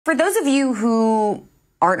For those of you who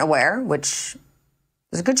aren't aware, which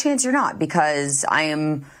there's a good chance you're not, because I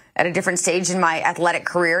am at a different stage in my athletic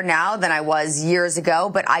career now than I was years ago,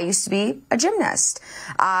 but I used to be a gymnast.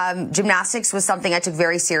 Gymnastics was something I took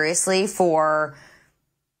very seriously for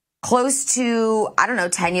close to,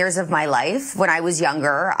 10 years of my life. When I was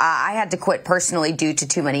younger, I had to quit personally due to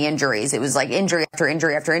too many injuries. It was like injury after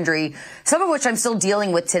injury after injury, some of which I'm still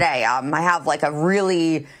dealing with today. I have like a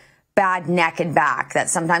really bad neck and back that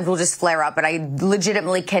sometimes will just flare up, and I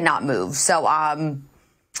legitimately cannot move. So,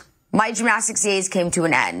 my gymnastics days came to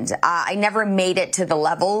an end. I never made it to the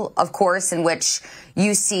level, of course, in which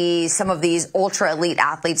you see some of these ultra elite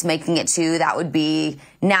athletes making it to. That would be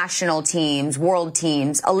national teams, world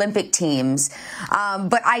teams, Olympic teams.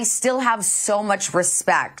 But I still have so much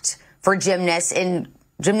respect for gymnasts, and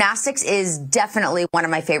gymnastics is definitely one of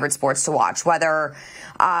my favorite sports to watch, whether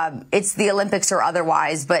it's the Olympics or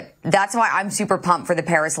otherwise. But that's why I'm super pumped for the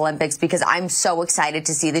Paris Olympics, because I'm so excited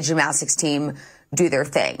to see the gymnastics team do their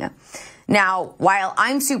thing. Now, while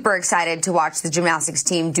I'm super excited to watch the gymnastics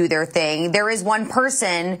team do their thing, there is one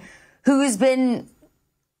person who's been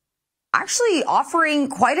actually offering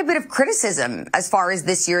quite a bit of criticism as far as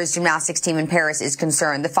this year's gymnastics team in Paris is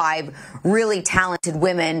concerned. The 5 really talented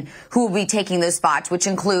women who will be taking those spots, which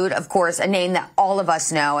include, of course, a name that all of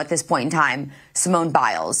us know at this point in time, Simone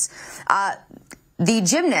Biles. The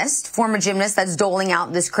gymnast, former gymnast that's doling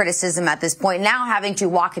out this criticism at this point, now having to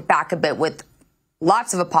walk it back a bit with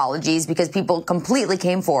lots of apologies because people completely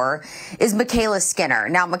came for her, is Michaela Skinner.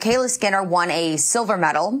 Now, Michaela Skinner won a silver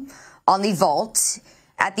medal on the vault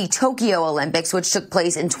at the Tokyo Olympics, which took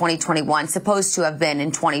place in 2021, supposed to have been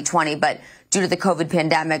in 2020, but due to the COVID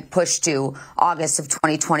pandemic, pushed to August of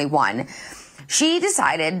 2021. She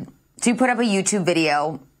decided to put up a YouTube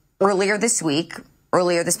video earlier this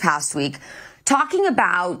past week, talking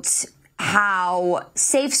about how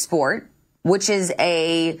Safe Sport, which is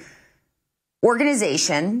a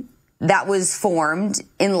organization that was formed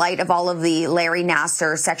in light of all of the Larry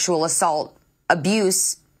Nassar sexual assault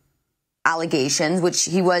abuse allegations, which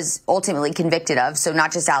he was ultimately convicted of. So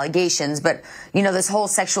not just allegations, but, this whole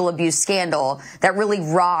sexual abuse scandal that really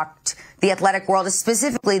rocked the athletic world,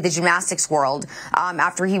 specifically the gymnastics world,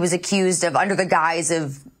 after he was accused of, under the guise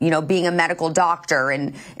of, being a medical doctor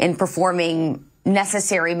and performing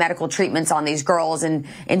necessary medical treatments on these girls and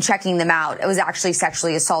checking them out. It was actually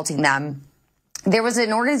sexually assaulting them. There was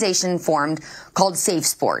an organization formed called Safe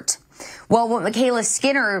Sport. Well, what Michaela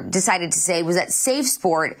Skinner decided to say was that Safe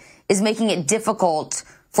Sport is making it difficult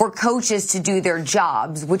for coaches to do their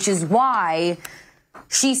jobs, which is why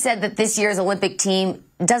she said that this year's Olympic team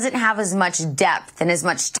doesn't have as much depth and as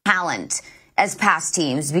much talent as past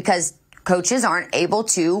teams because coaches aren't able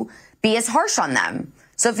to be as harsh on them.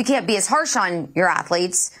 So if you can't be as harsh on your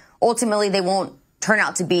athletes, ultimately they won't turn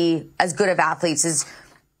out to be as good of athletes as,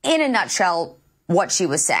 in a nutshell, what she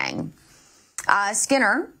was saying.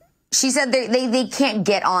 Skinner, she said they can't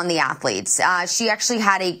get on the athletes. She actually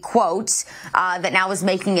had a quote that now is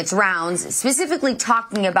making its rounds, specifically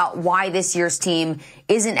talking about why this year's team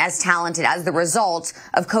isn't as talented as the result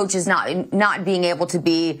of coaches not being able to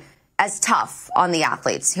be as tough on the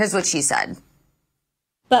athletes. Here's what she said.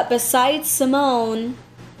 But besides Simone,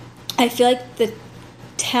 I feel like the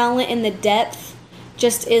talent and the depth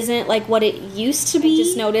just isn't like what it used to be. I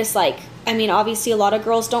just noticed, obviously a lot of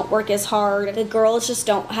girls don't work as hard. The girls just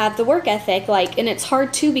don't have the work ethic. And it's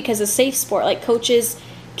hard too because of Safe Sport. Coaches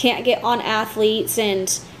can't get on athletes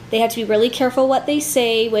and they have to be really careful what they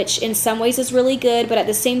say, which in some ways is really good. But at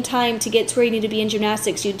the same time, to get to where you need to be in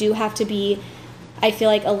gymnastics, you do have to be, I feel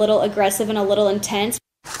like, a little aggressive and a little intense.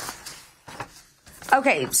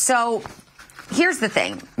 Okay, so here's the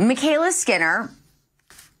thing. Michaela Skinner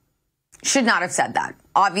should not have said that.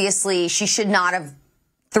 Obviously, she should not have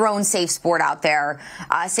thrown Safe Sport out there.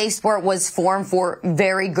 Safe Sport was formed for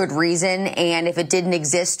very good reason, and if it didn't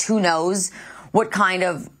exist, who knows what kind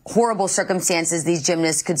of horrible circumstances these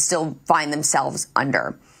gymnasts could still find themselves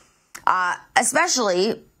under.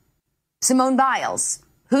 Especially Simone Biles,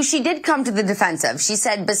 who she did come to the defense of. She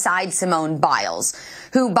said besides Simone Biles,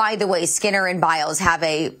 who, by the way, Skinner and Biles have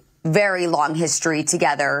a very long history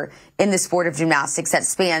together in the sport of gymnastics that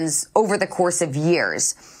spans over the course of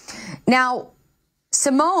years. Now,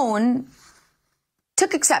 Simone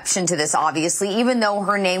took exception to this, obviously, even though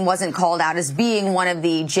her name wasn't called out as being one of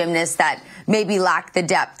the gymnasts that maybe lacked the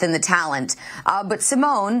depth and the talent. But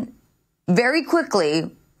Simone very quickly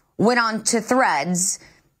went on to Threads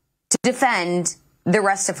to defend the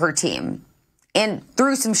rest of her team and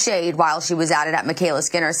threw some shade while she was at it at Michaela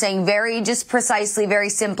Skinner, saying very just precisely, very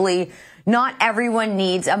simply, not everyone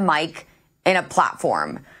needs a mic and a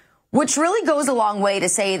platform. Which really goes a long way to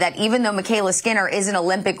say that even though Michaela Skinner is an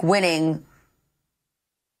Olympic winning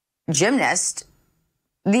gymnast,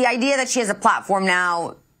 the idea that she has a platform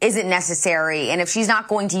now isn't necessary. And if she's not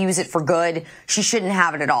going to use it for good, she shouldn't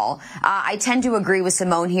have it at all. I tend to agree with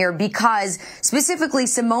Simone here because specifically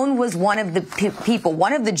Simone was one of the people,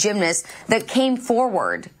 one of the gymnasts that came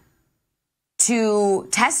forward to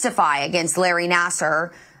testify against Larry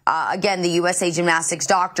Nassar. Again, the USA Gymnastics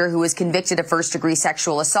doctor who was convicted of first-degree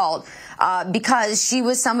sexual assault because she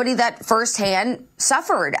was somebody that firsthand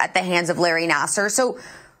suffered at the hands of Larry Nassar. So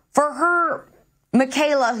for her,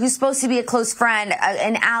 Michaela, who's supposed to be a close friend,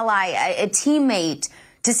 an ally, a teammate,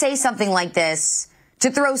 to say something like this,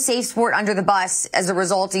 to throw safe sport under the bus as a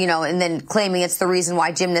result, and then claiming it's the reason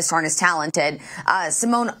why gymnasts aren't as talented,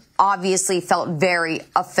 Simone obviously felt very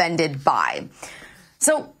offended by.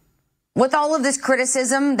 So with all of this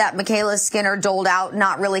criticism that Michaela Skinner doled out,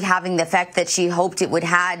 not really having the effect that she hoped it would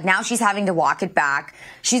have, now she's having to walk it back.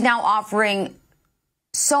 She's now offering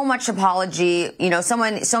so much apology, so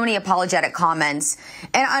many apologetic comments,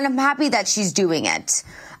 and I'm happy that she's doing it.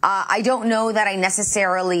 I don't know that I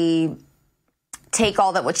necessarily take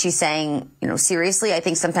all that what she's saying, seriously. I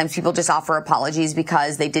think sometimes people just offer apologies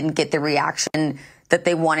because they didn't get the reaction that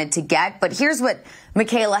they wanted to get. But here's what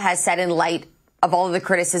Michaela has said in light of all of the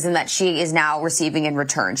criticism that she is now receiving in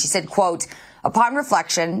return. She said, quote, "Upon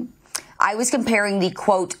reflection, I was comparing the,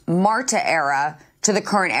 quote, Marta era to the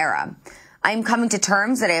current era. I am coming to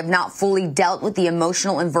terms that I have not fully dealt with the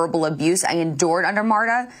emotional and verbal abuse I endured under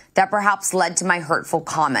Marta that perhaps led to my hurtful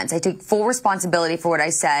comments. I take full responsibility for what I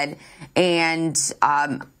said, and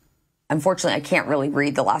unfortunately, I can't really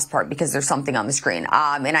read the last part because there's something on the screen.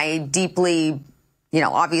 And I deeply,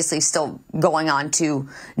 obviously still going on to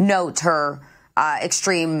note her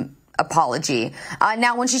extreme apology.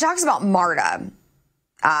 Now, when she talks about Marta,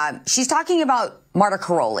 she's talking about Marta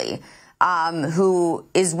Karolyi, who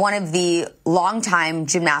is one of the longtime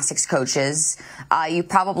gymnastics coaches. You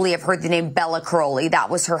probably have heard the name Bella Karolyi. That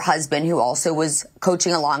was her husband, who also was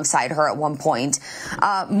coaching alongside her at one point.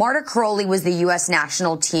 Marta Karolyi was the U.S.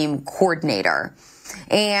 national team coordinator.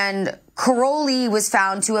 And Karolyi was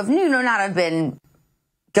found to have, not have been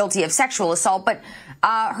guilty of sexual assault, but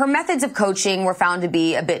her methods of coaching were found to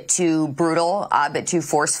be a bit too brutal, a bit too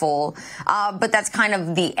forceful. But that's kind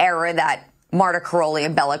of the era that Marta Karolyi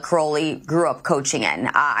and Bella Karolyi grew up coaching in.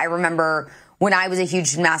 I remember when I was a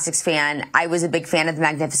huge gymnastics fan, I was a big fan of the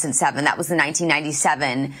Magnificent Seven. That was the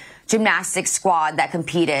 1997 gymnastics squad that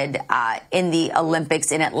competed in the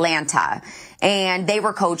Olympics in Atlanta. And they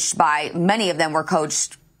were coached by, many of them were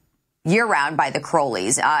coached year-round by the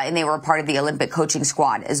Karolyis, and they were a part of the Olympic coaching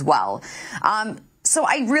squad as well. So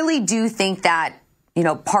I really do think that,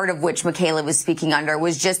 part of which Michaela was speaking under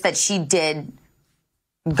was just that she did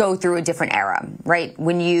go through a different era, right?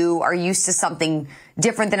 When you are used to something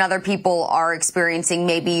different than other people are experiencing,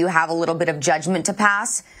 maybe you have a little bit of judgment to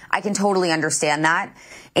pass. I can totally understand that.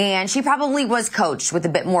 And she probably was coached with a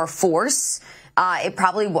bit more force.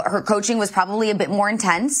 Her coaching was probably a bit more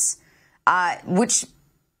intense, which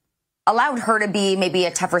allowed her to be maybe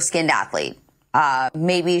a tougher skinned athlete.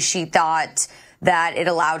 Maybe she thought that it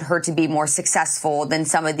allowed her to be more successful than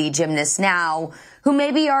some of the gymnasts now who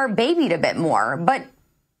maybe are babied a bit more. But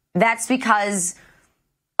that's because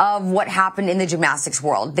of what happened in the gymnastics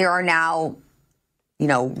world. There are now,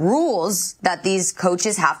 rules that these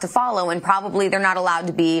coaches have to follow, and probably they're not allowed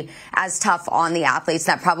to be as tough on the athletes.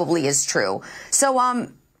 That probably is true. So, while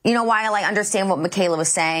I understand what Michaela was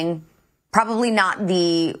saying, probably not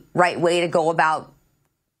the right way to go about,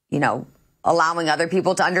 allowing other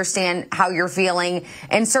people to understand how you're feeling,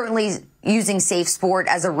 and certainly using safe sport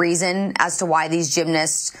as a reason as to why these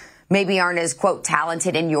gymnasts maybe aren't as, quote,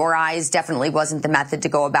 talented in your eyes definitely wasn't the method to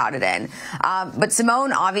go about it in. But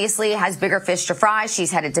Simone obviously has bigger fish to fry. She's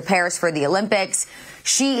headed to Paris for the Olympics.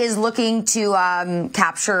 She is looking to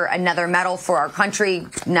capture another medal for our country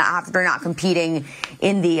after not competing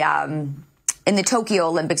in the Tokyo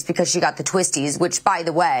Olympics because she got the twisties, which, by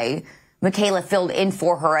the way, Michaela filled in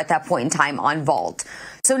for her at that point in time on vault.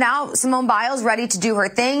 So now Simone Biles ready to do her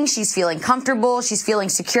thing. She's feeling comfortable. She's feeling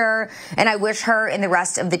secure. And I wish her and the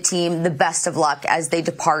rest of the team the best of luck as they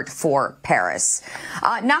depart for Paris.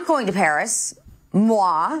 Not going to Paris,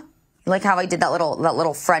 moi. Like how I did that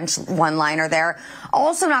little French one-liner there.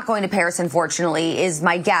 Also not going to Paris, unfortunately, is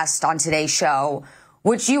my guest on today's show,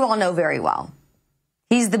 which you all know very well.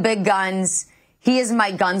 He's the big guns. He is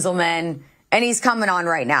Mike Gunzelman, and he's coming on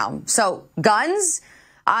right now. So, Guns,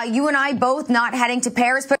 you and I both not heading to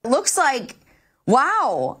Paris, but it looks like,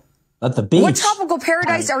 wow. At the beach. What tropical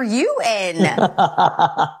paradise are you in?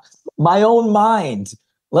 My own mind.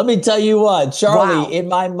 Let me tell you what, Charlie, Wow. in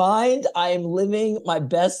my mind, I am living my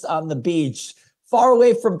best on the beach, far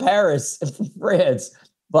away from Paris, France.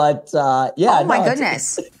 But yeah. Oh my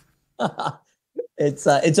goodness. It's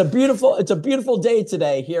a beautiful day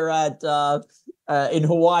today here at in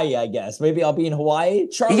Hawaii, I guess. Maybe I'll be in Hawaii.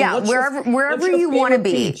 Charlie, Yeah, wherever you want to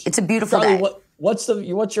be. Beach? It's a beautiful Charlie, day.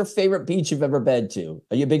 What's your favorite beach you've ever been to?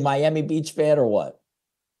 Are you a big Miami Beach fan or what?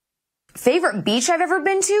 Favorite beach I've ever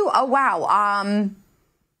been to? Oh wow.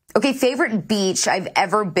 Okay, favorite beach I've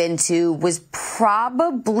ever been to was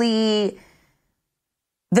probably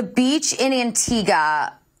the beach in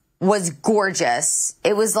Antigua. Was gorgeous.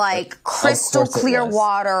 It was like crystal clear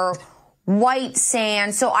water, white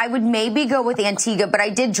sand. So I would maybe go with Antigua, but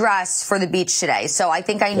I did dress for the beach today. So I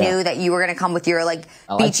think I knew that you were going to come with your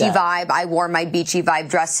beachy vibe. I wore my beachy vibe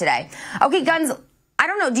dress today. Okay, Guns, I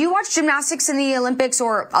don't know. Do you watch gymnastics in the Olympics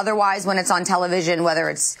or otherwise when it's on television,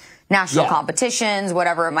 whether it's national competitions,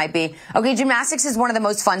 whatever it might be? Okay, gymnastics is one of the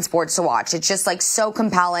most fun sports to watch. It's just like so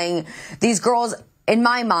compelling. These girls, in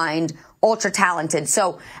my mind, ultra talented.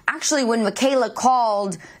 So actually when Michaela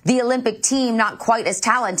called the Olympic team not quite as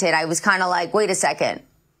talented, I was kind of like, wait a second.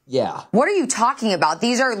 Yeah. What are you talking about?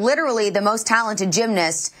 These are literally the most talented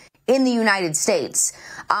gymnasts in the United States.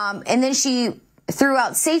 And then she threw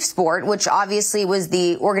out Safe Sport, which obviously was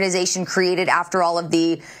the organization created after all of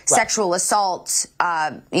the sexual assault,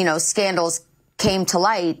 scandals came to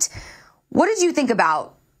light. What did you think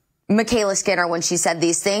about Michaela Skinner when she said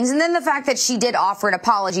these things? And then the fact that she did offer an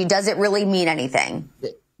apology, does it really mean anything?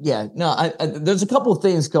 Yeah, no, there's a couple of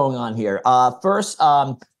things going on here. First,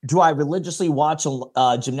 do I religiously watch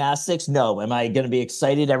gymnastics? No. Am I going to be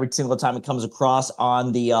excited every single time it comes across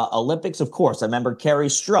on the Olympics? Of course. I remember Carrie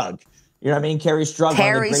Strug. You know what I mean? Carrie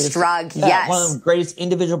Strug. Yes. One of the greatest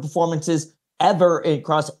individual performances ever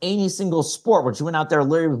across any single sport, where she went out there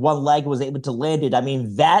literally with one leg and was able to land it. I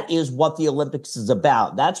mean, that is what the Olympics is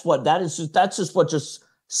about. That's just what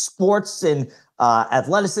sports and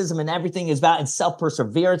athleticism and everything is about, and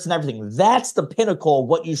self-perseverance and everything. That's the pinnacle of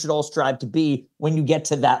what you should all strive to be when you get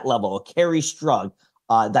to that level. Carrie Strug,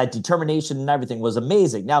 that determination and everything was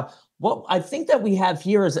amazing. Now, what I think that we have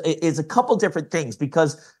here is a couple different things,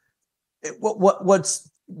 because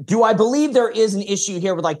do I believe there is an issue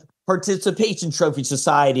here with participation trophy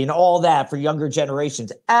society and all that for younger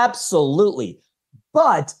generations? Absolutely.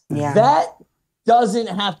 But that doesn't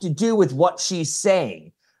have to do with what she's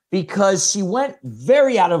saying, because she went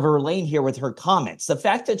very out of her lane here with her comments. The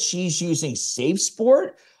fact that she's using Safe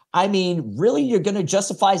Sport, I mean, really, you're going to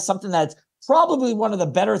justify something that's probably one of the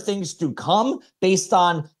better things to come based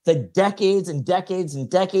on the decades and decades and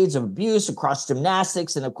decades of abuse across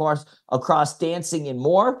gymnastics and, of course, across dancing and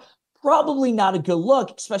more. Probably not a good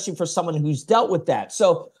look, especially for someone who's dealt with that.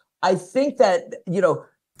 So I think that,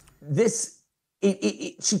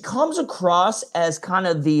 she comes across as kind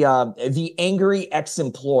of the angry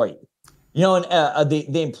ex-employee. And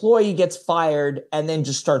the employee gets fired and then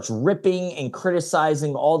just starts ripping and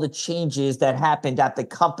criticizing all the changes that happened at the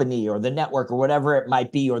company or the network or whatever it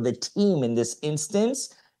might be, or the team in this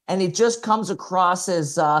instance. And it just comes across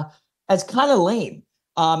as kind of lame.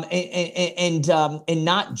 And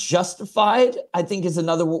not justified, I think, is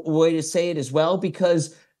another way to say it as well,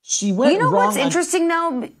 because she went wrong. What's interesting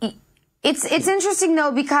though? It's interesting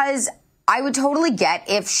though, because I would totally get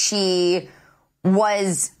if she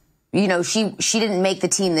was, she didn't make the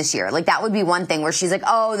team this year. Like, that would be one thing where she's like,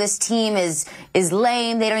 oh, this team is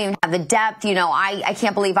lame. They don't even have the depth. I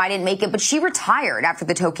can't believe I didn't make it. But she retired after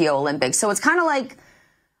the Tokyo Olympics. So it's kind of like,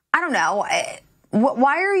 I don't know.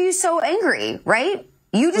 Why are you so angry, right?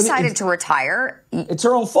 You decided to retire. It's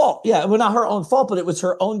her own fault. Yeah, well, not her own fault, but it was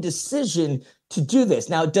her own decision to do this.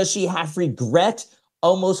 Now, does she have regret?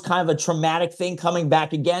 Almost kind of a traumatic thing coming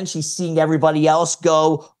back again. She's seeing everybody else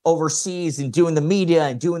go overseas and doing the media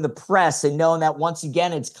and doing the press, and knowing that once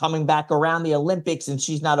again it's coming back around the Olympics and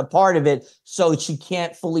she's not a part of it, so she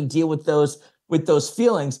can't fully deal with those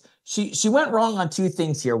feelings. She went wrong on two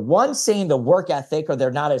things here. One, saying the work ethic or they're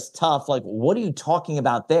not as tough. Like, what are you talking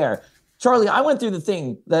about there? Charlie, I went through the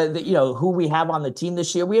thing who we have on the team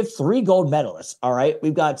this year. We have 3 gold medalists. All right.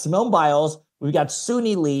 We've got Simone Biles. We got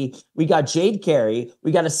Suni Lee. We got Jade Carey.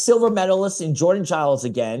 We got a silver medalist in Jordan Giles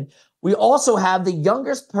again. We also have the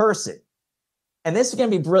youngest person, and this is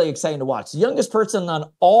going to be really exciting to watch. The youngest person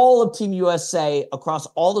on all of Team USA across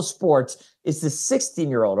all the sports is the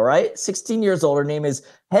 16-year-old, all right? 16 years old. Her name is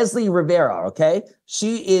Hesley Rivera, okay?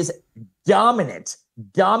 She is dominant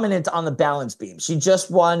on the balance beam. She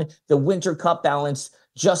just won the Winter Cup balance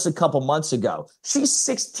just a couple months ago. She's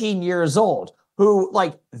 16 years old, who,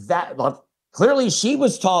 clearly she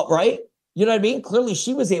was taught, right? You know what I mean? Clearly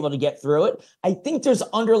she was able to get through it. I think there's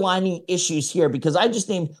underlining issues here because I just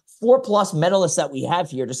named 4+ medalists that we have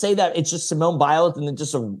here. To say that it's just Simone Biles and then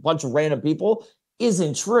just a bunch of random people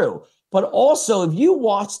isn't true. But also, if you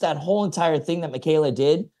watch that whole entire thing that Michaela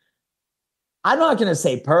did, I'm not going to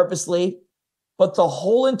say purposely, but the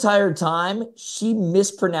whole entire time she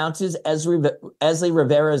mispronounces Esli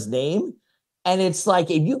Rivera's name. And it's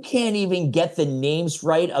like, if you can't even get the names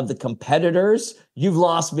right of the competitors, you've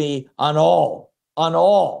lost me on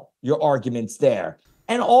all your arguments there.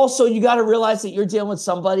 And also, you got to realize that you're dealing with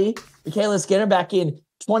somebody, Michaela Skinner, back in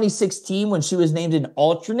 2016 when she was named an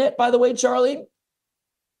alternate, by the way, Charlie.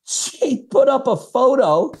 She put up a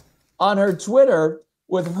photo on her Twitter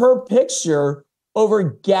with her picture over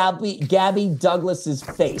Gabby Douglas's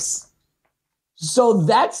face. So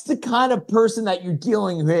that's the kind of person that you're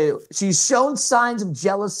dealing with. She's shown signs of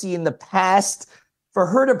jealousy in the past. For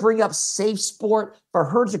her to bring up safe sport, for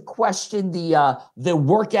her to question the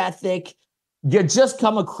work ethic, you just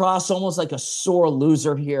come across almost like a sore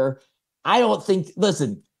loser here. I don't think,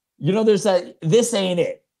 listen, you know, this ain't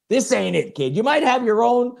it. This ain't it, kid. You might have your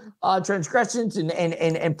own transgressions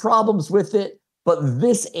and problems with it, but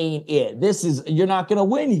this ain't it. You're not going to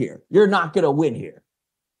win here. You're not going to win here.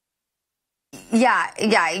 Yeah,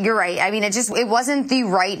 you're right. I mean, it wasn't the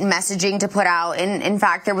right messaging to put out. And in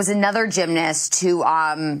fact, there was another gymnast who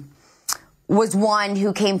was one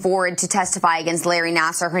who came forward to testify against Larry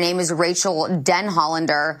Nassar. Her name is Rachel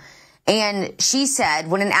Denhollander. And she said,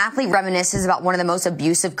 when an athlete reminisces about one of the most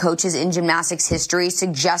abusive coaches in gymnastics history,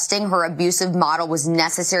 suggesting her abusive model was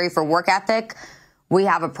necessary for work ethic, we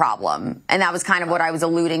have a problem. And that was kind of what I was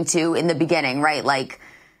alluding to in the beginning, right? Like,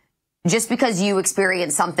 just because you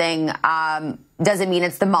experience something doesn't mean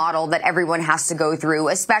it's the model that everyone has to go through,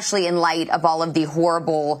 especially in light of all of the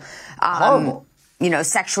horrible,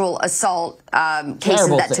 sexual assault cases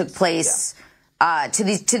that took place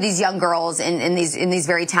to these young girls and these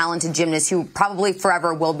very talented gymnasts who probably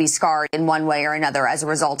forever will be scarred in one way or another as a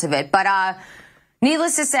result of it. But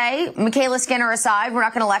needless to say, Michaela Skinner aside, we're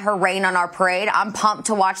not going to let her rain on our parade. I'm pumped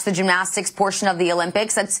to watch the gymnastics portion of the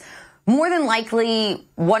Olympics. That's more than likely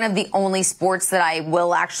one of the only sports that I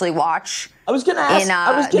will actually watch. I was going to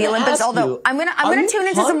ask the Olympics. Although I'm going to tune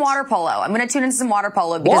into some water polo. I'm going to tune into some water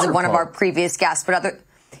polo because of one of our previous guests. But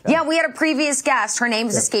yeah, we had a previous guest. Her name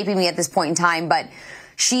is escaping me at this point in time, but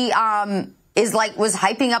she was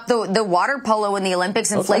hyping up the water polo in the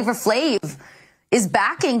Olympics, and Flava Flav is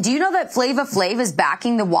backing. Do you know that Flava Flav is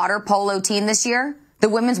backing the water polo team this year? The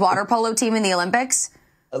women's water polo team in the Olympics?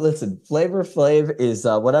 Listen, Flavor Flav is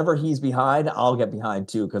whatever he's behind, I'll get behind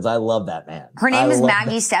too, because I love that man. Her name is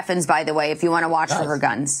Maggie Steffens, by the way, if you want to watch for her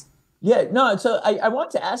guns. Yeah, no, so I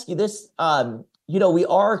want to ask you this. We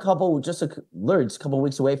are a couple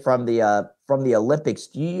weeks away from the Olympics.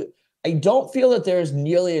 I don't feel that there's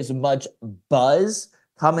nearly as much buzz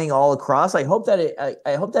coming all across. I hope that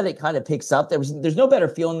it kind of picks up. There's no better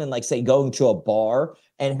feeling than, like, say, going to a bar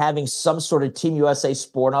and having some sort of Team USA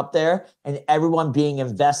sport up there and everyone being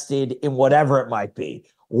invested in whatever it might be.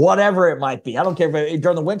 I don't care if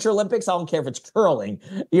during the Winter Olympics, I don't care if it's curling.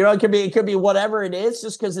 You know, it could be whatever it is,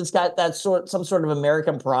 just because it's got that some sort of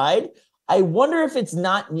American pride. I wonder if it's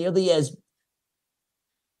not nearly as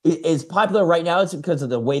popular right now. It's because of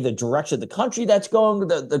the way the direction of the country that's going,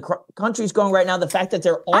 the country's going right now. The fact that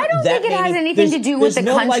there aren't I don't think it has anything to do with the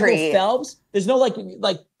country. Michael Phelps. There's no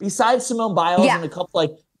like besides Simone Biles and a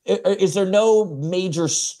couple is there no major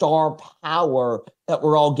star power that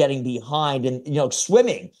we're all getting behind? And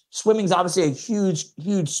swimming's obviously a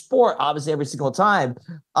huge sport, obviously every single time.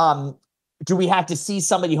 Do we have to see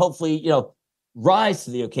somebody hopefully rise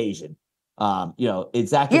to the occasion?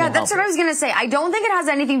 Exactly. Yeah, that's what I was going to say. I don't think it has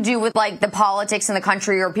anything to do with like the politics in the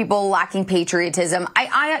country or people lacking patriotism.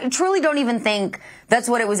 I truly don't even think that's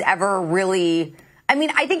what it was ever really. I mean,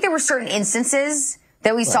 I think there were certain instances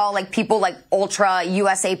that we saw, like people like ultra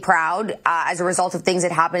USA proud as a result of things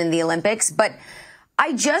that happened in the Olympics. But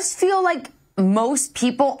I just feel like most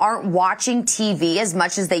people aren't watching TV as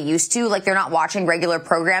much as they used to. Like, they're not watching regular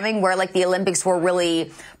programming where, like, the Olympics were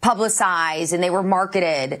really publicized and they were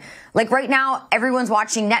marketed. Like, right now, everyone's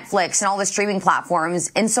watching Netflix and all the streaming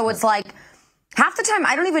platforms. And so it's like, half the time,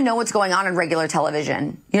 I don't even know what's going on regular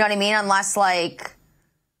television. You know what I mean? Unless, like,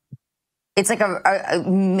 it's like a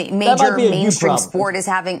major mainstream sport is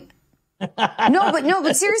having... No,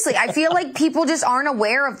 but seriously, I feel like people just aren't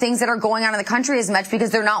aware of things that are going on in the country as much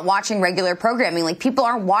because they're not watching regular programming. Like, people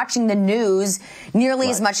aren't watching the news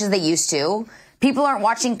nearly as much as they used to. People aren't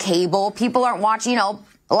watching cable. People aren't watching, a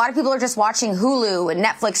lot of people are just watching Hulu and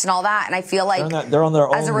Netflix and all that. And I feel like they're on their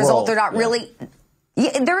own as a result, world. they're not really,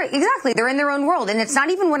 Yeah, they're in their own world. And it's not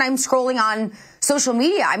even when I'm scrolling on social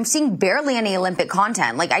media, I'm seeing barely any Olympic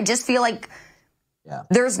content. Like, I just feel like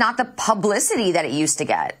there's not the publicity that it used to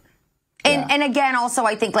get. And again, also,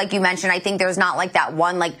 I think, like you mentioned, I think there's not like that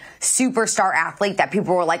one like superstar athlete that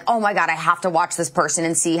people were like, oh my God, I have to watch this person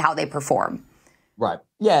and see how they perform. Right.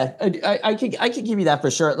 Yeah, I could give you that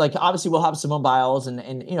for sure. Like, obviously, we'll have Simone Biles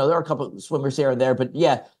and you know, there are a couple of swimmers here and there, but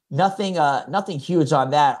yeah, nothing huge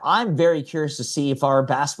on that. I'm very curious to see if our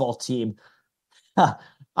basketball team,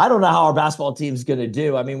 I don't know how our basketball team is going to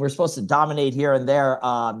do. I mean, we're supposed to dominate here and there.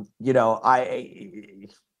 You know,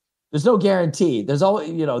 there's no guarantee. There's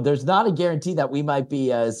always, you know, there's not a guarantee that we might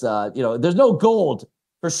be as, you know, there's no gold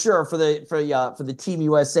for sure for the Team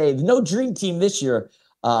USA. No dream team this year.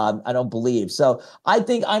 I don't believe. So I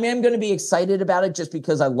think I am going to be excited about it just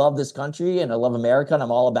because I love this country and I love America and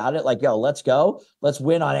I'm all about it. Like, yo, let's go. Let's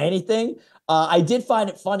win on anything. I did find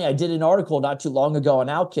it funny. I did an article not too long ago on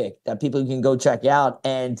OutKick that people can go check out.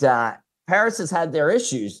 And Paris has had their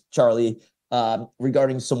issues, Charlie,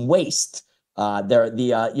 regarding some waste. You know,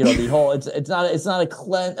 the whole it's not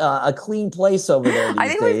a clean place over there. I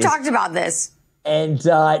think we've talked about this. And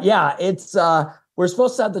it's we're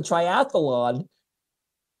supposed to have the triathlon.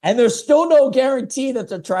 And there's still no guarantee that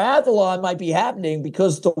the triathlon might be happening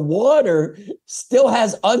because the water still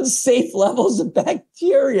has unsafe levels of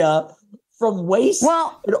bacteria from waste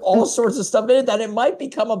and all sorts of stuff in it, that it might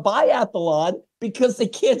become a biathlon because they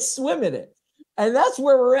can't swim in it. And that's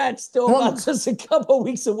where we're at still, about just a couple of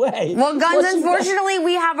weeks away. Well, Guns, unfortunately,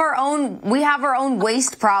 we have our own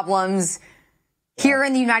waste problems here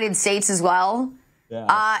in the United States as well.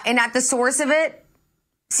 Yeah. And at the source of it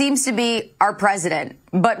seems to be our president.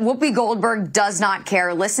 But Whoopi Goldberg does not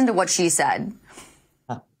care. Listen to what she said.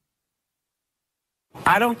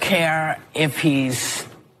 I don't care if he's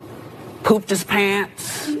pooped his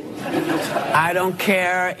pants. I don't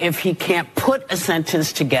care if he can't put a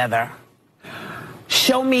sentence together.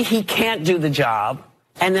 Show me he can't do the job,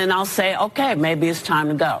 and then I'll say, okay, maybe it's time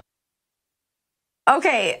to go.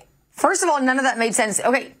 Okay, first of all, none of that made sense.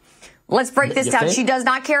 Okay, let's break this down. She does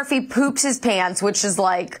not care if he poops his pants, which is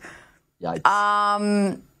like,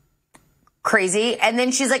 crazy. And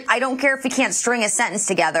then she's like, I don't care if he can't string a sentence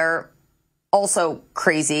together. Also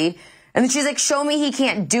crazy. And then she's like, show me he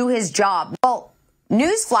can't do his job. Well,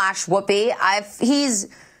 newsflash, Whoopi, he's,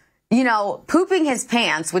 you know, pooping his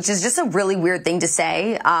pants, which is just a really weird thing to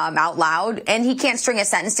say out loud, and he can't string a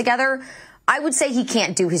sentence together. I would say he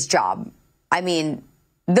can't do his job. I mean,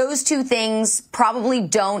 those two things probably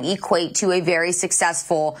don't equate to a very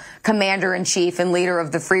successful commander-in-chief and leader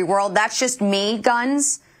of the free world. That's just me,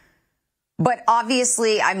 Guns. But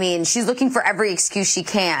obviously, I mean, she's looking for every excuse she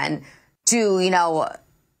can to, you know,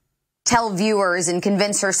 tell viewers and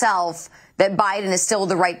convince herself that Biden is still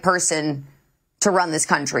the right person to run this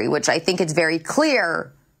country, which I think it's very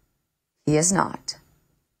clear he is not.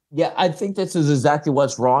 Yeah, I think this is exactly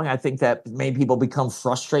what's wrong. I think that many people become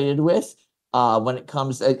frustrated with when it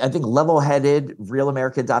comes. I think level-headed, real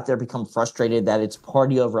Americans out there become frustrated that it's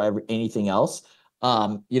party over anything else.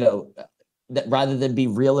 You know, that rather than be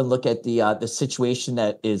real and look at the situation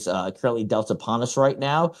that is currently dealt upon us right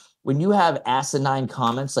now. When you have asinine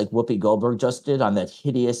comments like Whoopi Goldberg just did on that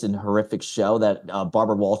hideous and horrific show that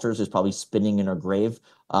Barbara Walters is probably spinning in her grave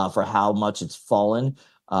for how much it's fallen.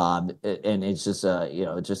 And it's just, you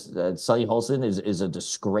know, just Sully Holson is a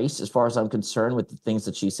disgrace as far as I'm concerned with the things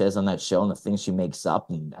that she says on that show and the things she makes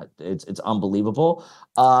up. And it's unbelievable.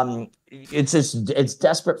 It's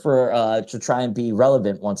desperate for to try and be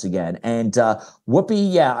relevant once again. And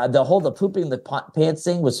Whoopi, the pooping the pants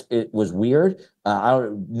thing was weird. I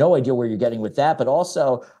don't no idea where you're getting with that, but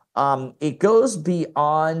also it goes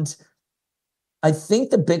beyond. I think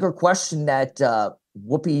the bigger question that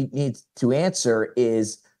Whoopi needs to answer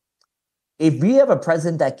is, if we have a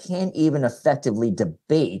president that can't even effectively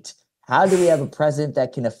debate, how do we have a president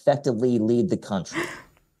that can effectively lead the country?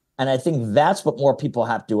 And I think that's what more people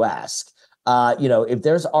have to ask. You know, if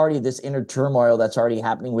there's already this inner turmoil that's already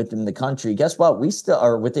happening within the country, guess what? We still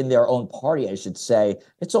are within their own party, I should say.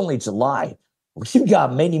 It's only July. We've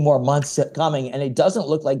got many more months coming, and it doesn't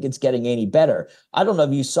look like it's getting any better. I don't know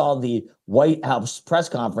if you saw the White House press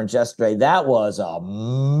conference yesterday. That was a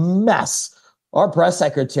mess. Our press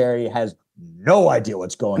secretary has no idea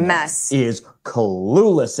what's going on. Is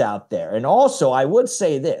clueless out there. And also, I would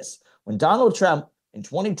say this. When Donald Trump in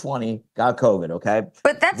 2020 got COVID, okay?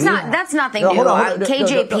 But that's nothing new.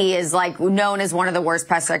 KJP is like known as one of the worst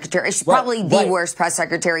press secretaries. She's probably the worst press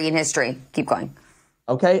secretary in history. Keep going.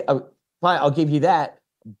 Okay. Fine, I'll give you that.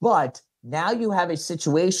 But now you have a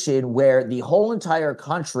situation where the whole entire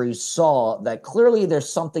country saw that clearly there's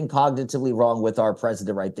something cognitively wrong with our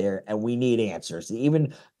president right there, and we need answers.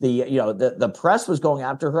 Even the press was going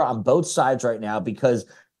after her on both sides right now because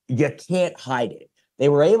you can't hide it. They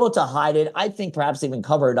were able to hide it, I think perhaps even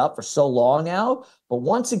cover it up for so long now. But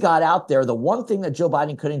once it got out there, the one thing that Joe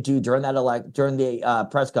Biden couldn't do during the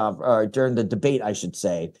press conference, or during the debate, I should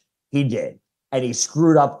say, he did. And he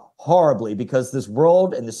screwed up horribly because this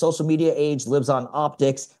world and the social media age lives on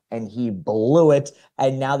optics, and he blew it,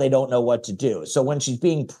 and now they don't know what to do. So when she's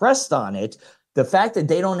being pressed on it, the fact that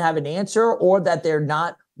they don't have an answer, or that they're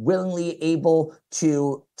not willingly able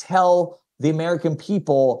to tell the American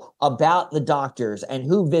people about the doctors and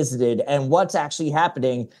who visited and what's actually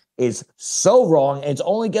happening is so wrong. And it's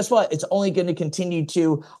only, guess what? It's only going to continue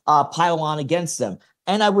to pile on against them.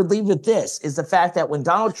 And I would leave with this, is the fact that when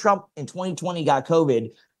Donald Trump in 2020 got COVID,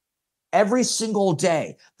 every single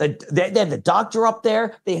day, they had the doctor up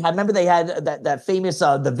there. They had that famous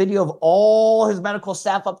the video of all his medical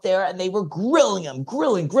staff up there, and they were grilling him,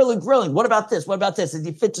 grilling. What about this? What about this? Is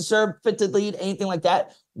he fit to serve, fit to lead, anything like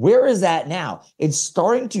that? Where is that now? It's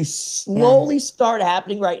starting to slowly start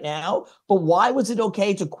happening right now. But why was it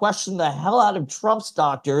okay to question the hell out of Trump's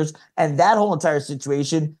doctors and that whole entire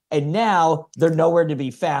situation? And now they're nowhere to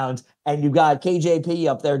be found. And you got KJP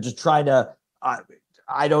up there just trying to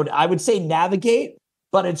I would say navigate,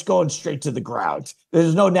 but it's going straight to the ground.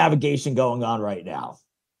 There's no navigation going on right now.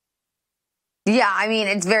 Yeah, I mean,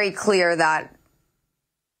 it's very clear that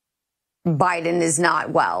Biden is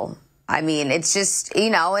not well. I mean, it's just,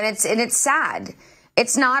 and it's sad.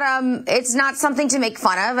 It's not something to make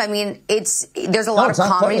fun of. I mean, there's a lot of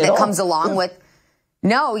comedy that comes along with.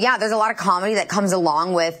 No, yeah, there's a lot of comedy that comes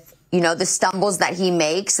along with, the stumbles that he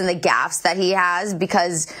makes and the gaffes that he has,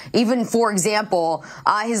 because even, for example,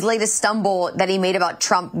 his latest stumble that he made about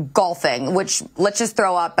Trump golfing, which let's just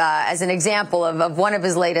throw up as an example of one of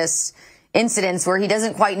his latest incidents where he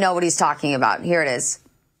doesn't quite know what he's talking about. Here it is.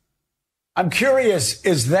 I'm curious,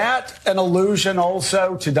 is that an allusion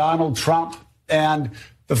also to Donald Trump and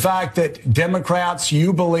the fact that Democrats,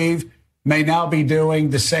 you believe, may now be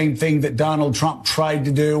doing the same thing that Donald Trump tried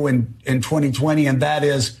to do in 2020, and that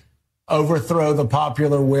is overthrow the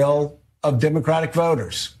popular will of Democratic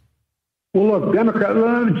voters? Well, look,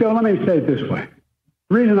 Joe, let me say it this way.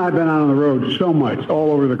 The reason I've been out on the road so much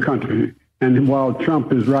all over the country, and while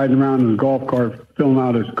Trump is riding around in his golf cart, filling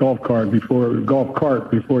out his golf cart before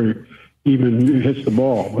he even hits the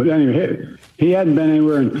ball. But anyway, he hadn't been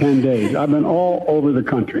anywhere in 10 days. I've been all over the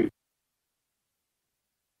country.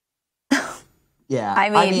 Yeah. I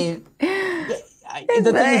mean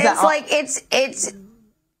the thing is that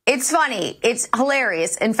it's funny. It's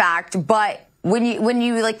hilarious, in fact. But when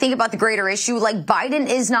you think about the greater issue, Biden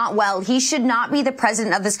is not well. He should not be the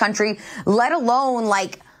president of this country, let alone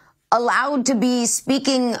allowed to be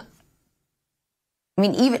speaking. I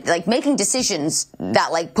mean, even making decisions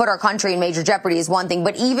that put our country in major jeopardy is one thing,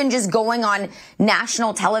 but even just going on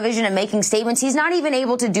national television and making statements, he's not even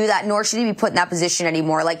able to do that, nor should he be put in that position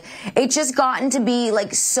anymore. It's just gotten to be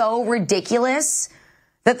so ridiculous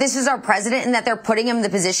that this is our president and that they're putting him in the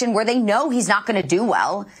position where they know he's not going to do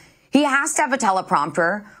well. He has to have a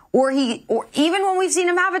teleprompter, or even when we've seen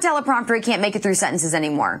him have a teleprompter, he can't make it through sentences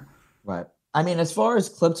anymore. Right. I mean, as far as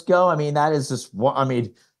clips go, I mean, that is just one. I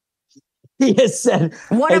mean, he has said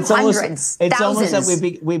one of hundreds. It's almost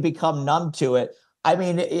that we become numb to it. I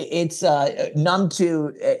mean, it's numb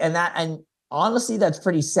to, and honestly, that's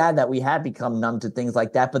pretty sad that we have become numb to things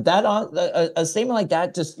like that. But that a statement like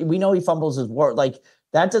that, just we know he fumbles his word.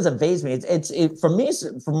 That doesn't faze me. It's for me.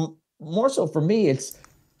 More so for me, it's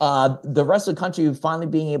the rest of the country finally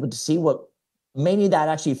being able to see what many that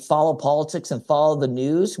actually follow politics and follow the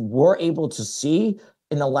news were able to see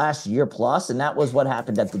in the last year plus, and that was what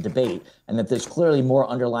happened at the debate, and that there's clearly more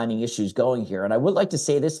underlining issues going here. And I would like to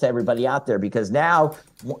say this to everybody out there, because now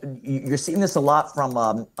you're seeing this a lot from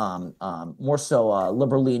more so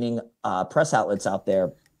liberal-leaning press outlets out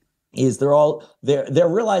there, is they're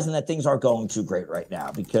realizing that things aren't going too great right now,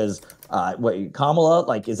 because Kamala,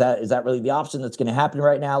 is that really the option that's going to happen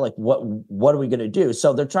right now? What are we going to do?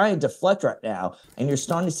 So they're trying to deflect right now, and you're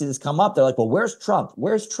starting to see this come up. They're like, well, where's Trump?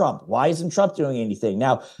 Where's Trump? Why isn't Trump doing anything?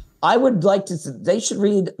 Now, I would like to, they should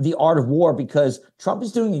read The Art of War, because Trump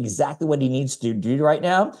is doing exactly what he needs to do right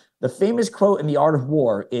now. The famous quote in The Art of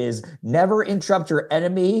War is, never interrupt your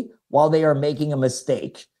enemy while they are making a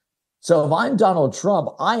mistake. So if I'm Donald Trump,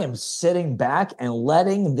 I am sitting back and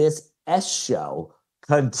letting this S show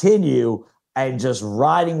continue and just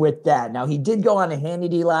riding with that. Now, he did go on a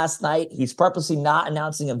Hannity last night. He's purposely not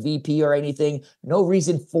announcing a VP or anything. No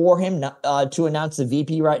reason for him to announce the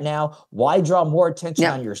VP right now. Why draw more attention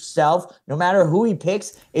on yourself? No matter who he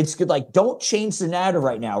picks, it's good. Like, don't change the narrative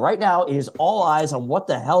right now. Right now, it is all eyes on what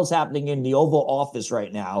the hell's happening in the Oval Office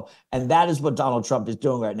right now. And that is what Donald Trump is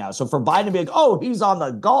doing right now. So for Biden to be like, oh, he's on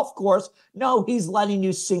the golf course. No, he's letting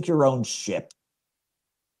you sink your own ship.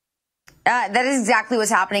 That is exactly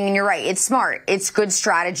what's happening, and you're right. It's smart. It's good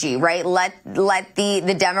strategy, right? Let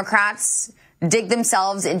the Democrats dig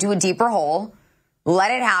themselves into a deeper hole.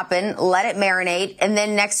 Let it happen. Let it marinate. And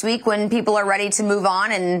then next week when people are ready to move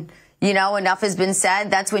on and, you know, enough has been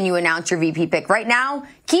said, that's when you announce your VP pick. Right now,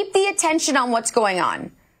 keep the attention on what's going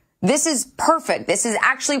on. This is perfect. This is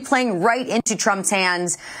actually playing right into Trump's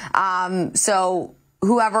hands. So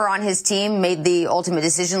whoever on his team made the ultimate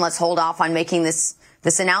decision, let's hold off on making this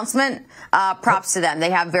announcement. Props to them.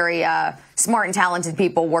 They have very smart and talented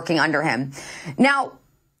people working under him. Now,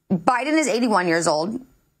 Biden is 81 years old.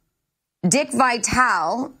 Dick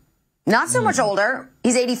Vitale, not so much older.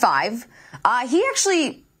 He's 85. He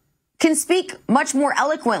actually can speak much more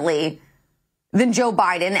eloquently than Joe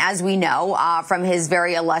Biden, as we know, from his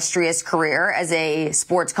very illustrious career as a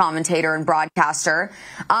sports commentator and broadcaster.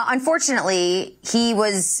 Unfortunately, he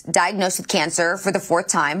was diagnosed with cancer for the 4th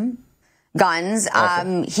time. Guns.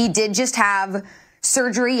 He did just have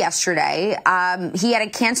surgery yesterday. He had a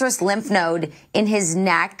cancerous lymph node in his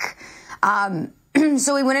neck.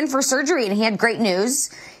 So he went in for surgery and he had great news.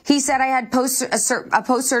 He said, I had a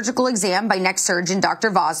post-surgical exam by neck surgeon,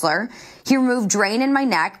 Dr. Vosler. He removed drain in my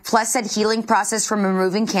neck, plus said healing process from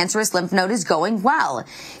removing cancerous lymph node is going well.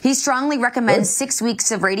 He strongly recommends 6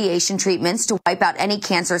 weeks of radiation treatments to wipe out any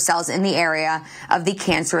cancer cells in the area of the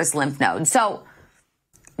cancerous lymph node. So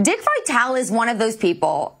Dick Vitale is one of those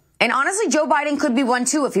people, and honestly, Joe Biden could be one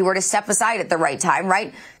too if he were to step aside at the right time,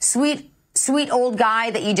 right? Sweet old guy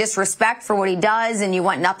that you just respect for what he does and you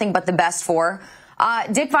want nothing but the best for.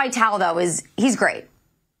 Dick Vitale, though, he's great.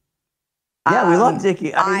 Yeah, we love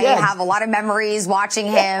Dickie. I have a lot of memories watching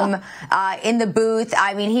him in the booth.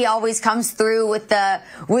 I mean, he always comes through with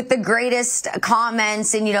the greatest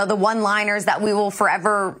comments and, you know, the one-liners that we will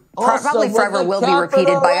forever, probably forever will be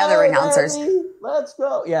repeated by other announcers. Let's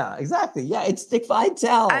go. Yeah, exactly. Yeah, it's Dick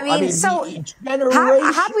Vitale. I mean so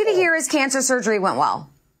happy to hear his cancer surgery went well.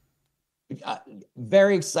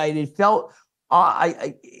 Very excited.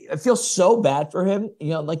 I feel so bad for him. You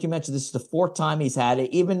know, like you mentioned, this is the 4th time he's had it.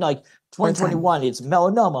 Even like 2021, it's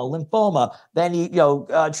melanoma, lymphoma. Then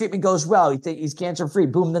treatment goes well. He's cancer free.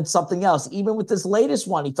 Boom, then something else. Even with this latest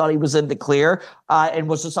one, he thought he was in the clear and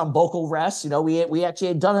was just on vocal rest. You know, we actually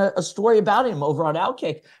had done a story about him over on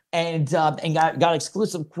OutKick and got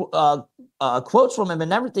exclusive quotes from him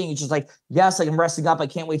and everything. He's just like, yes, I'm resting up. I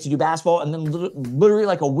can't wait to do basketball. And then literally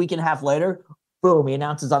like a week and a half later, boom, he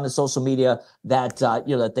announces on the social media that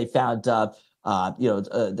that they found that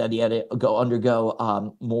he had to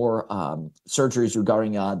undergo more surgeries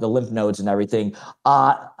regarding the lymph nodes and everything.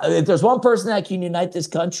 If there's one person that can unite this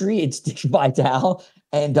country, it's Dick Vitale,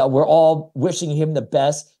 and we're all wishing him the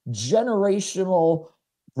best. Generational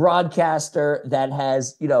broadcaster that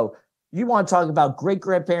has, you want to talk about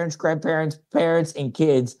great-grandparents, grandparents, parents, and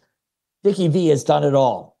kids. Dickie V has done it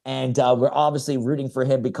all. And we're obviously rooting for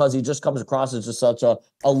him because he just comes across as just such a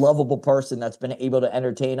lovable person that's been able to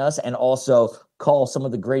entertain us and also call some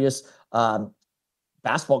of the greatest college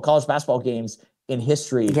basketball games in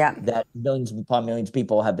history that millions upon millions of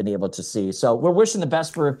people have been able to see. So we're wishing the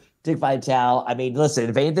best for Dick Vitale. I mean, listen,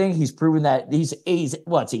 if anything, he's proven that he's 85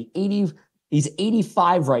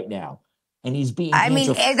 right now. And he's being. I mean,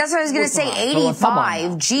 that's what I was going to say.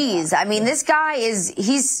 85. Geez. I mean, this guy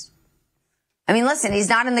listen, he's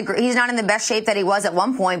not in the best shape that he was at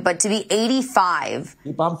one point, but to be 85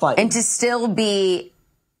 and to still be,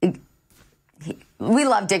 we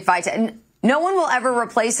love Dick Vitale. No one will ever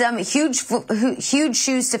replace him. Huge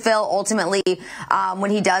shoes to fill ultimately when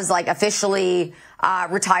he does like officially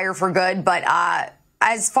retire for good. But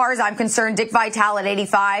as far as I'm concerned, Dick Vitale at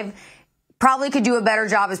 85 probably could do a better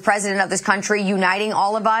job as president of this country, uniting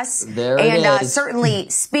all of us and certainly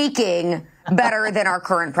speaking better than our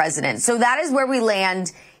current president. So that is where we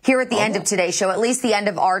land here at the end of today's show, at least the end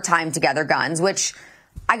of our time together, Guns, which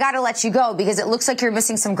I got to let you go because it looks like you're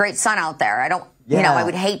missing some great sun out there. I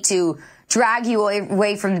would hate to drag you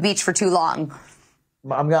away from the beach for too long.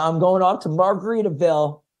 I'm going off to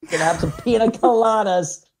Margaritaville. Gonna have some pina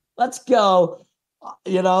coladas. Let's go. I'll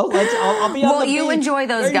be on the beach. Well, you enjoy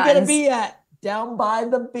those, Guns. Where are you going to be at? Down by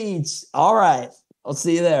the beach. All right. I'll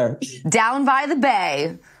see you there. Down by the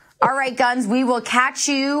bay. All right, Guns, we will catch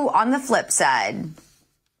you on the flip side.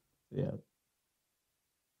 Yeah.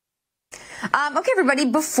 Okay, everybody,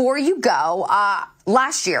 before you go,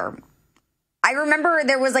 last year, I remember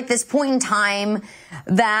there was like this point in time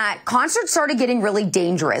that concerts started getting really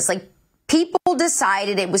dangerous. Like, people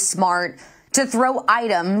decided it was smart to throw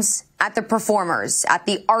items at the performers, at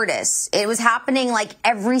the artists. It was happening like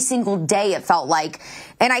every single day, it felt like.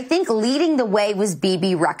 And I think leading the way was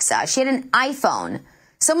Bebe Rexha. She had an iPhone.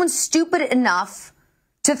 Someone stupid enough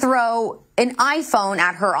to throw an iPhone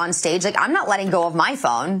at her on stage. Like, I'm not letting go of my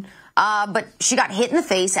phone. But she got hit in the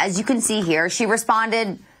face, as you can see here. She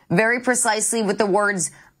responded very precisely with the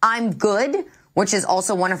words, "I'm good," which is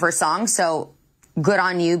also one of her songs. So good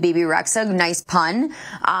on you, Bebe Rexha. Nice pun.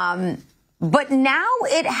 But now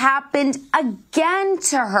it happened again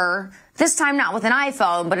to her, this time not with an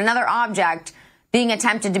iPhone, but another object being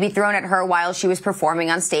attempted to be thrown at her while she was performing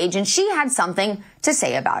on stage, and she had something to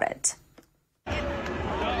say about it.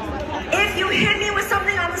 If you hit me with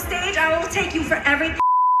something on the stage, I will take you for everything.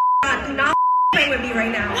 Do not play with me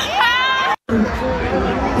right now.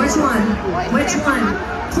 Which one? Which one?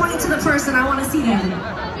 Point to the person. I want to see them.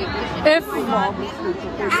 Out. Get the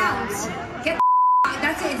out.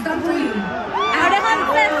 That's it. It's done for you.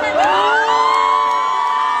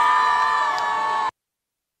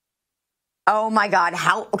 Oh my God.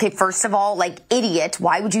 How? Okay, first of all, like, idiot.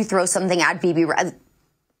 Why would you throw something at Bebe?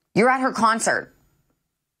 You're at her concert.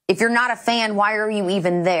 If you're not a fan, why are you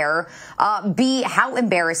even there? B, how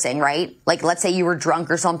embarrassing, right? Like, let's say you were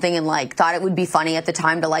drunk or something and like thought it would be funny at the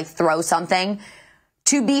time to like throw something.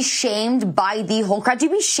 To be shamed by the whole crowd, to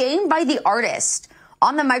be shamed by the artist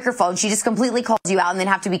on the microphone. She just completely calls you out and then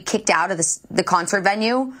have to be kicked out of the concert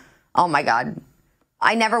venue. Oh my God.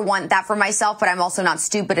 I never want that for myself, but I'm also not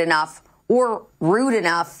stupid enough or rude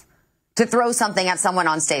enough to throw something at someone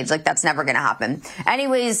on stage. Like, that's never going to happen.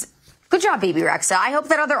 Anyways, good job, Bebe Rexha. I hope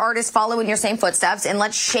that other artists follow in your same footsteps, and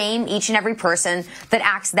let's shame each and every person that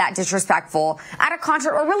acts that disrespectful at a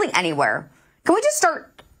concert or really anywhere. Can we just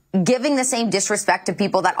start giving the same disrespect to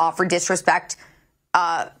people that offer disrespect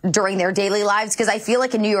during their daily lives? Because I feel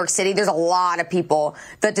like in New York City, there's a lot of people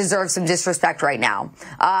that deserve some disrespect right now.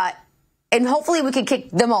 And hopefully we can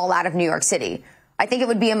kick them all out of New York City. I think it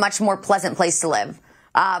would be a much more pleasant place to live.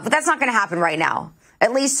 But that's not going to happen right now.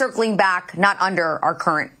 At least circling back, not under our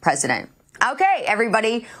current president. Okay,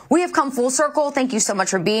 everybody, we have come full circle. Thank you so much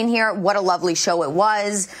for being here. What a lovely show it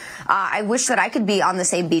was. I wish that I could be on the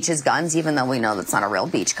same beach as Guns, even though we know that's not a real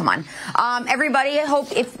beach. Come on. Everybody, I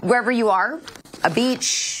hope if wherever you are, a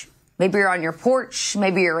beach, maybe you're on your porch,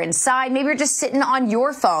 maybe you're inside, maybe you're just sitting on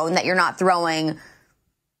your phone that you're not throwing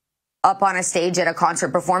up on a stage at a concert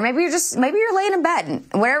before. Maybe you're laying in bed.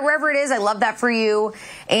 Wherever it is, I love that for you.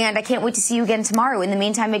 And I can't wait to see you again tomorrow. In the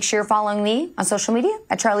meantime, make sure you're following me on social media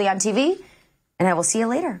at Charly on TV. And I will see you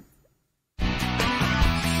later.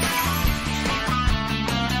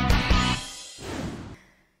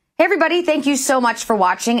 Hey everybody, thank you so much for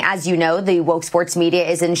watching. As you know, the woke sports media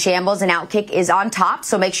is in shambles and OutKick is on top.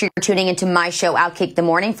 So make sure you're tuning into my show, OutKick the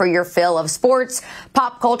Morning, for your fill of sports,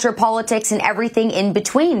 pop culture, politics, and everything in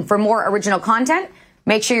between. For more original content,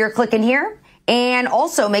 make sure you're clicking here. And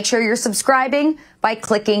also make sure you're subscribing by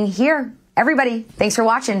clicking here. Everybody, thanks for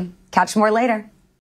watching. Catch more later.